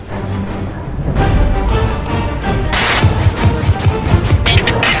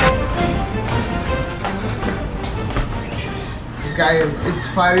guy is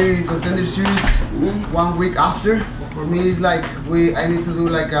fighting in Contender Series 1 week after. For me, it's like I need to do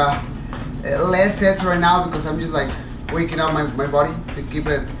like less sets right now because I'm just like waking up my body to keep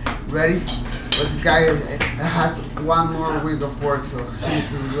it ready. But this guy has 1 more week of work, so he needs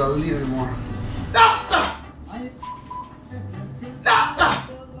to do a little bit more.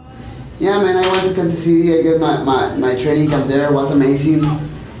 Yeah, man, I went to Kansas City. I got my training camp there. It was amazing.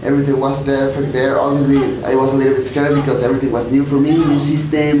 Everything was perfect there. Obviously, I was a little bit scared because everything was new for me. New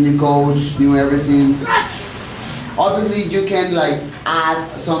system, new coach, new everything. Obviously, you can like add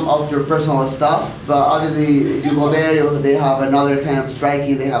some of your personal stuff, but obviously, you go there, they have another kind of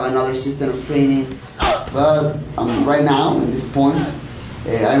striking, they have another system of training. But right now, at this point,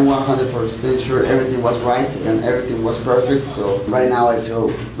 I'm 100% sure everything was right and everything was perfect. So right now I feel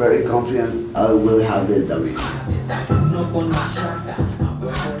very confident I will have the W.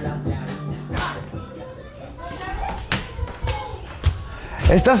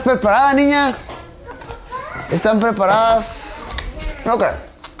 ¿Estás preparada, niña? ¿Están preparadas? Okay.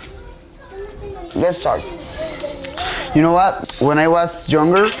 Let's start. You know what? When I was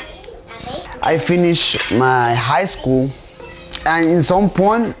younger, I finished my high school. And in some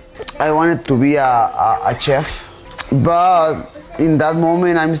point, I wanted to be a chef, but in that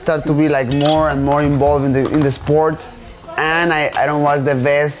moment, I'm start to be like more and more involved in the sport, and I don't was the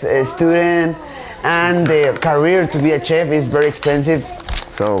best student, and the career to be a chef is very expensive,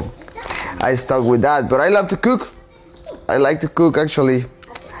 so I stuck with that. But I love to cook. I like to cook actually,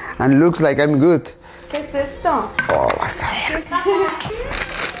 and looks like I'm good. ¿Qué es esto? Oh, vas a ver.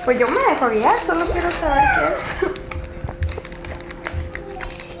 Pues yo me dejo guiar, solo quiero saber qué es.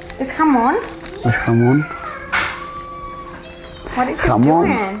 ¿Es jamón? ¿Es jamón? What is Jamón.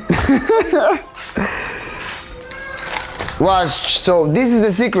 it doing? Well, so this is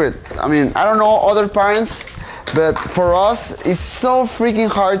the secret. I mean, I don't know other parents, but for us, it's so freaking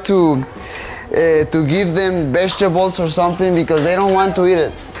hard to give them vegetables or something because they don't want to eat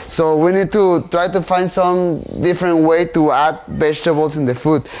it. So we need to try to find some different way to add vegetables in the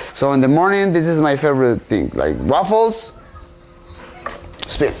food. So in the morning, this is my favorite thing, like waffles,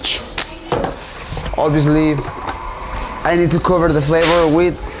 spinach. Obviously, I need to cover the flavor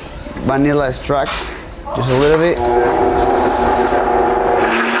with vanilla extract, just a little bit.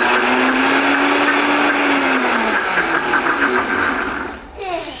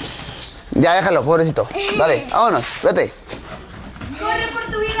 Ya déjalo, pobrecito. Dale, vámonos, vete. Corre por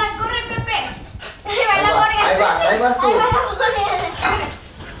tu vida, corre, Pepe. Ahí va la Morgan. Ahí vas tú. Ahí va la Morgan.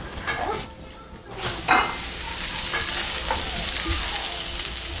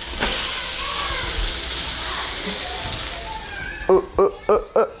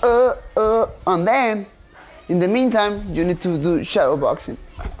 And then, in the meantime, you need to do shadow boxing.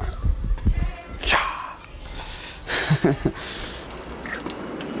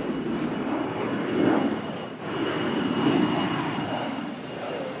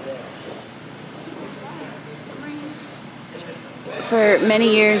 For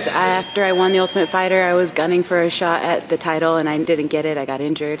many years after I won the Ultimate Fighter, I was gunning for a shot at the title and I didn't get it. I got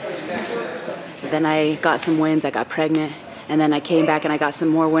injured. Then I got some wins. I got pregnant. And then I came back and I got some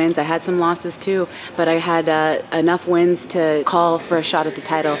more wins. I had some losses too, but I had enough wins to call for a shot at the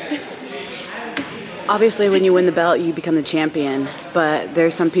title. Obviously, when you win the belt, you become the champion. But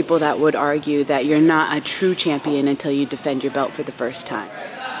there's some people that would argue that you're not a true champion until you defend your belt for the first time.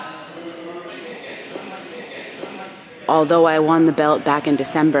 Although I won the belt back in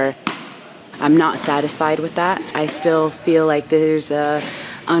December, I'm not satisfied with that. I still feel like there's a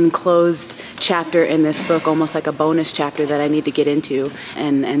unclosed chapter in this book, almost like a bonus chapter that I need to get into,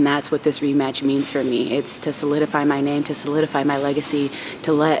 and that's what this rematch means for me. It's to solidify my name, to solidify my legacy,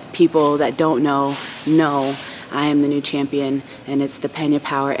 to let people that don't know I am the new champion, and it's the Pena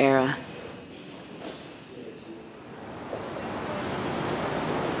Power era.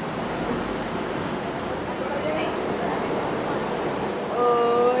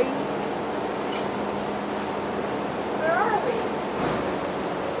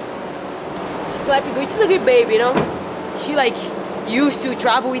 She's a good baby, you know. She like used to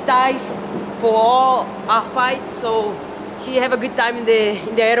travel with us for all our fights, so she have a good time in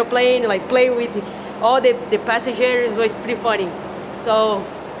the airplane, like play with all the passengers. So it's pretty funny. So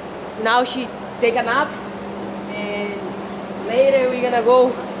now she take a nap, and later we're gonna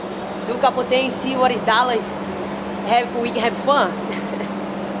go do Capoten, see what is Dallas. We can have fun.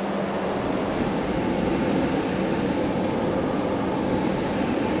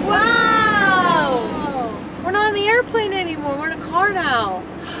 We're not on the airplane anymore. We're in a car now.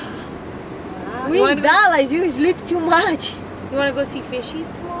 We in Dallas. You sleep too much. You want to go see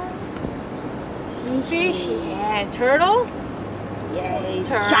fishies tomorrow? See fish? Yeah. Turtle? Yes.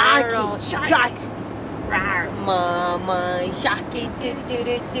 Turtle, Sharky. Rawr. Mama Sharky.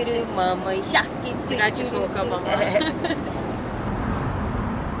 Do. Mama Sharky. I just woke up on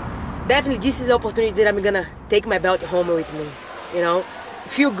Definitely, this is the opportunity that I'm gonna take my belt home with me. You know,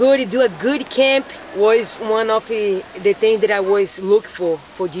 feel good, do a good camp was one of the things that I was looking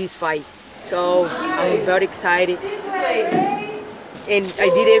for this fight. So I'm very excited, and I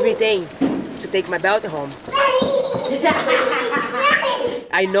did everything to take my belt home.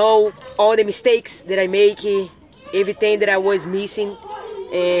 I know all the mistakes that I make, everything that I was missing,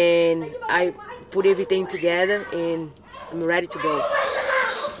 and I put everything together, and I'm ready to go.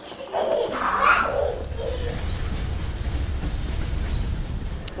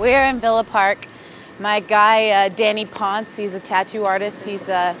 We're in Villa Park. My guy, Danny Ponce, he's a tattoo artist. He's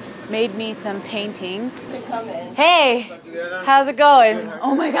made me some paintings. Hey, how's it going?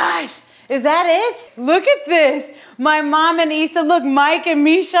 Oh my gosh, is that it? Look at this. My mom and Issa, look, Mike and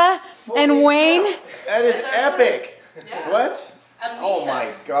Misha and Wayne. That is epic. What? Oh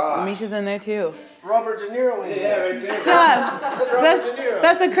my God. Misha's in there too. Robert De Niro in there. Yeah, right Stop. That's Robert De Niro.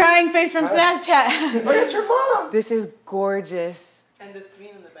 That's a crying face from Snapchat. Look at your mom. This is gorgeous. And the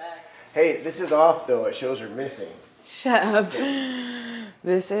screen in the back. Hey, this is off though. It shows her missing. Shut up.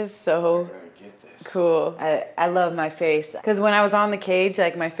 This is so cool. I love my face. Because when I was on the cage,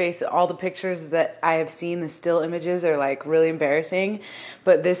 like my face, all the pictures that I have seen, the still images are like really embarrassing.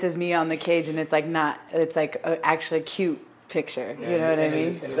 But this is me on the cage and it's like not, it's like actually a cute picture. You know what I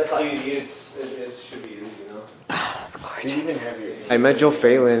mean? If that's all you need, it should be easy, you know? Oh, that's gorgeous. I met Joe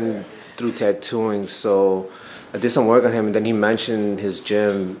Phelan through tattooing, so I did some work on him, and then he mentioned his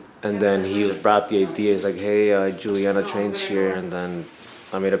gym, and then he brought the idea. He's like, hey, Juliana trains here, and then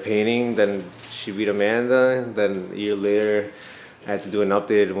I made a painting, then she beat Amanda, and then a year later I had to do an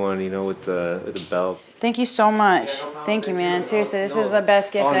updated one, you know, with the belt. Thank you so much. Thank you, man. Seriously, this is the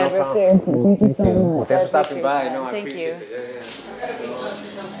best gift ever. Seriously, thank you so much. Thanks for stopping by. No, I Thank appreciate you. it.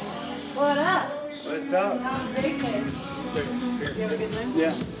 What up? What's up? How's Vegas? You have a good night?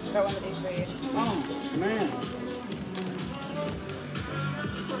 Yeah. Got one of these for you. Oh, man.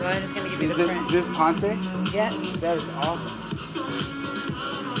 So I'm just gonna give you Is the print. this Ponce? Yeah, That is awesome.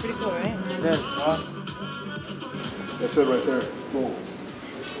 pretty cool, right? That is awesome. That's it right there. Boom.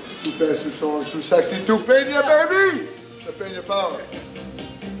 Too fast, too strong, too sexy, too Peña, baby! The Peña power.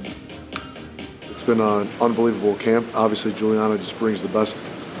 It's been an unbelievable camp. Obviously, Juliana just brings the best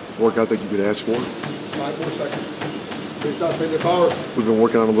work ethic you could ask for. 5 more seconds. Big top Peña power. We've been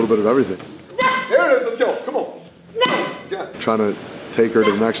working on a little bit of everything. There it is, let's go, come on. Yeah. Trying to take her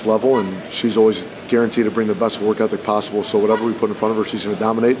to the next level, and she's always guaranteed to bring the best work ethic possible, so whatever we put in front of her, she's going to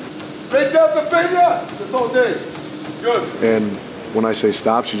dominate. Big top the Peña! That's all day. Good. And when I say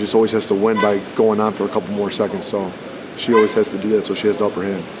stop, she just always has to win by going on for a couple more seconds, so she always has to do that, so she has the upper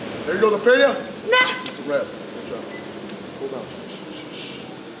hand. There you go, the Peña. Nah. It's a wrap. Good job. Cool down.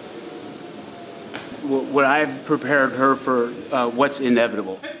 What I've prepared her for what's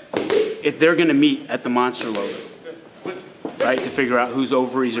inevitable. If they're going to meet at the monster load, right, to figure out whose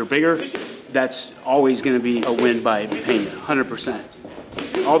ovaries are bigger, that's always going to be a win by Peña,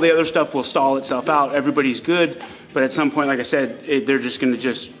 100%. All the other stuff will stall itself out. Everybody's good, but at some point, like I said, they're just going to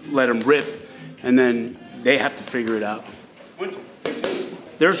just let them rip, and then they have to figure it out.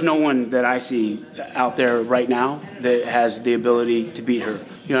 There's no one that I see out there right now that has the ability to beat her.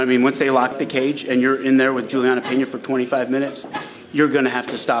 You know what I mean? Once they lock the cage and you're in there with Juliana Peña for 25 minutes, you're going to have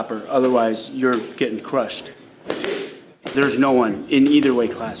to stop her. Otherwise, you're getting crushed. There's no one in either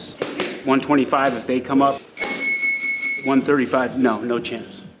weight class. 125 if they come up. 135, no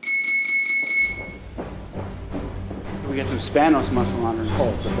chance. We got some Spanos muscle on her. Oh,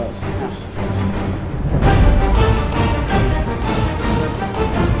 it's the best. Yeah.